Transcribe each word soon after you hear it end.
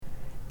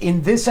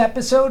In this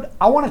episode,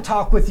 I want to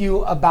talk with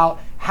you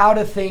about how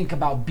to think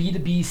about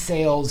B2B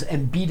sales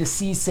and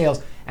B2C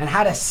sales and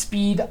how to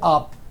speed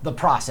up the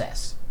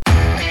process.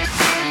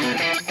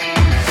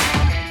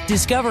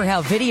 Discover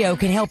how video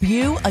can help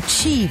you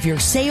achieve your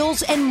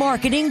sales and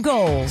marketing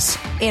goals.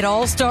 It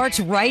all starts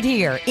right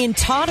here in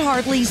Todd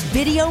Hartley's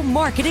Video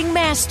Marketing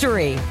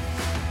Mastery.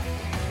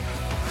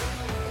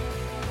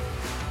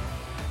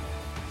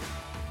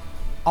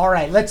 All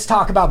right, let's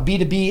talk about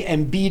B2B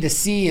and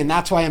B2C, and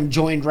that's why I'm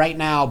joined right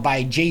now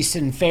by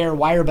Jason Fair,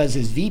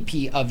 Wirebuzz's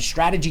VP of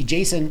Strategy.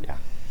 Jason,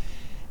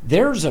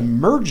 there's a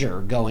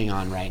merger going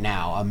on right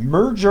now, a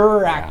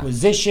merger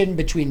acquisition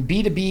between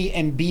B2B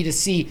and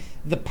B2C.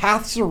 The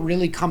paths are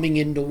really coming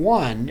into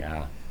one.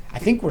 Yeah. I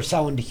think we're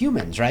selling to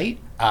humans, right?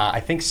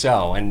 I think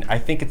so, and I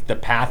think the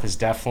path has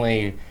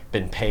definitely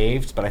been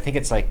paved, but I think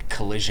it's like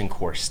collision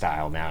course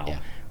style now,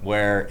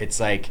 where it's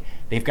like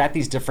they've got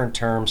these different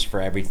terms for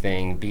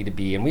everything,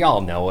 B2B, and we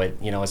all know it.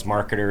 You know, as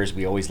marketers,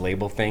 we always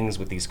label things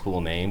with these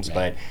cool names,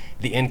 but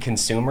the end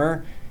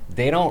consumer,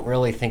 they don't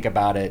really think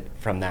about it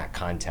from that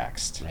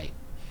context. Right.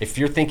 If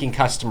you're thinking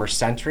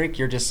customer-centric,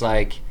 you're just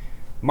like,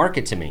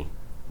 market to me,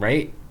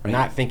 right?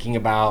 Not thinking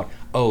about,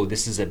 oh,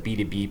 this is a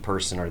B2B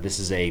person or this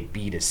is a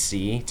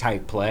B2C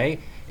type play.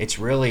 It's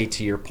really,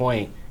 to your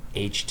point,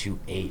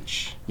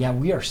 H2H. Yeah,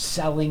 we are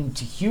selling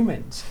to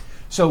humans.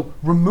 So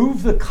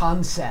remove the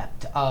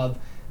concept of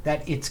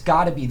that it's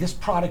got to be, this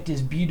product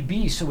is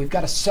B2B, so we've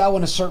got to sell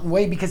in a certain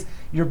way, because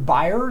your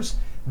buyers,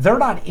 they're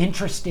not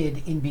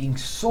interested in being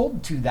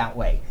sold to that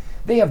way.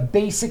 They have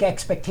basic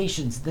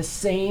expectations, the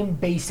same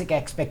basic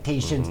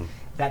expectations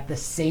that the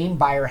same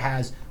buyer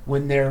has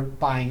when they're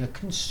buying a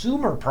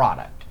consumer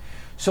product.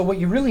 So what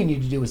you really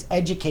need to do is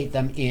educate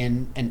them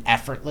in an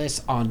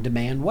effortless,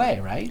 on-demand way,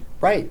 right?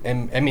 Right.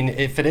 And I mean,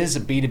 if it is a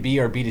B2B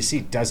or B2C,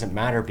 it doesn't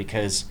matter,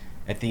 because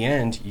at the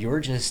end, you're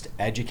just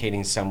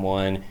educating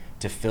someone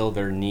to fill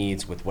their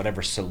needs with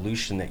whatever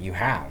solution that you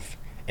have.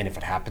 And if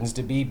it happens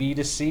to be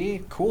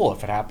B2C, cool.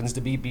 If it happens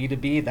to be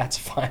B2B, that's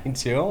fine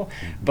too.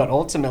 But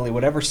ultimately,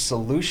 whatever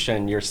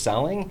solution you're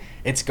selling,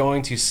 it's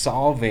going to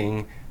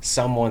solving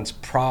someone's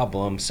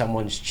problem,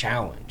 someone's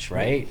challenge,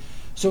 right?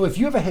 So if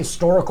you have a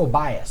historical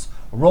bias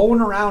rolling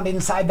around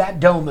inside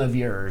that dome of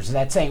yours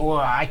that's saying, well,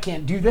 I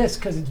can't do this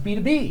because it's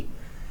B2B,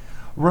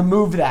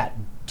 remove that,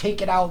 take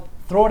it out,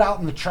 throw it out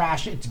in the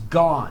trash, it's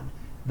gone.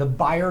 The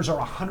buyers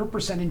are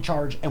 100% in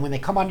charge, and when they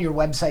come onto your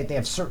website, they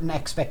have certain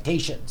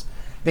expectations.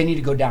 They need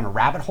to go down a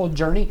rabbit hole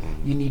journey.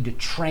 You need to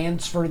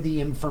transfer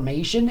the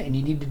information, and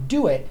you need to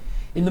do it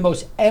in the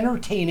most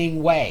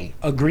entertaining way.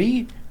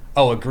 Agree?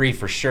 Oh, agree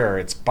for sure.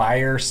 It's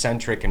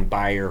buyer-centric and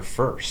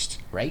buyer-first.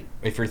 Right.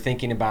 If you're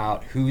thinking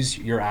about who's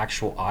your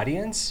actual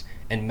audience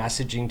and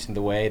messaging to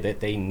the way that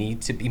they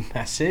need to be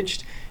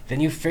messaged, then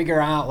you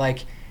figure out,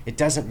 like, it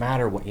doesn't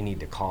matter what you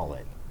need to call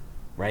it,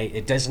 right?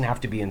 It doesn't have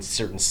to be in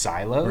certain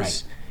silos.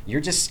 Right. You're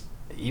just,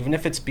 even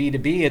if it's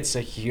B2B, it's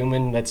a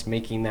human that's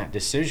making that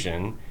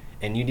decision,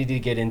 and you need to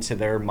get into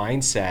their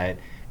mindset,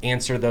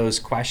 answer those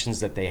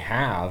questions that they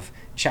have,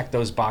 check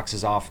those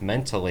boxes off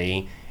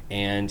mentally,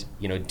 and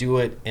do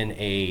it in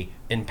a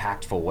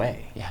impactful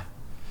way. Yeah.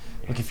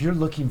 Look, if you're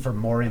looking for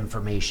more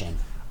information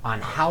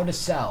on how to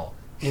sell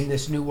in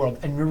this new world,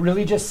 and you're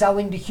really just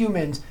selling to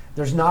humans,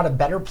 there's not a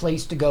better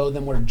place to go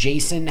than where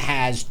Jason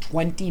has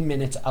 20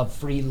 minutes of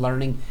free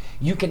learning.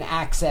 You can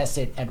access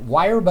it at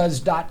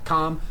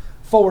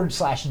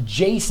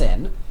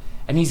wirebuzz.com/Jason,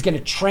 and he's going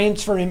to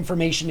transfer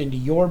information into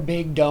your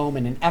big dome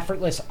in an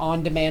effortless,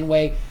 on-demand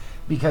way,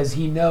 because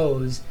he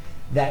knows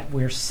that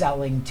we're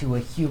selling to a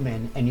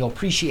human, and you'll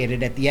appreciate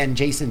it at the end.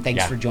 Jason,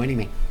 thanks for joining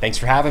me. Thanks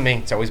for having me.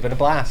 It's always been a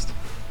blast.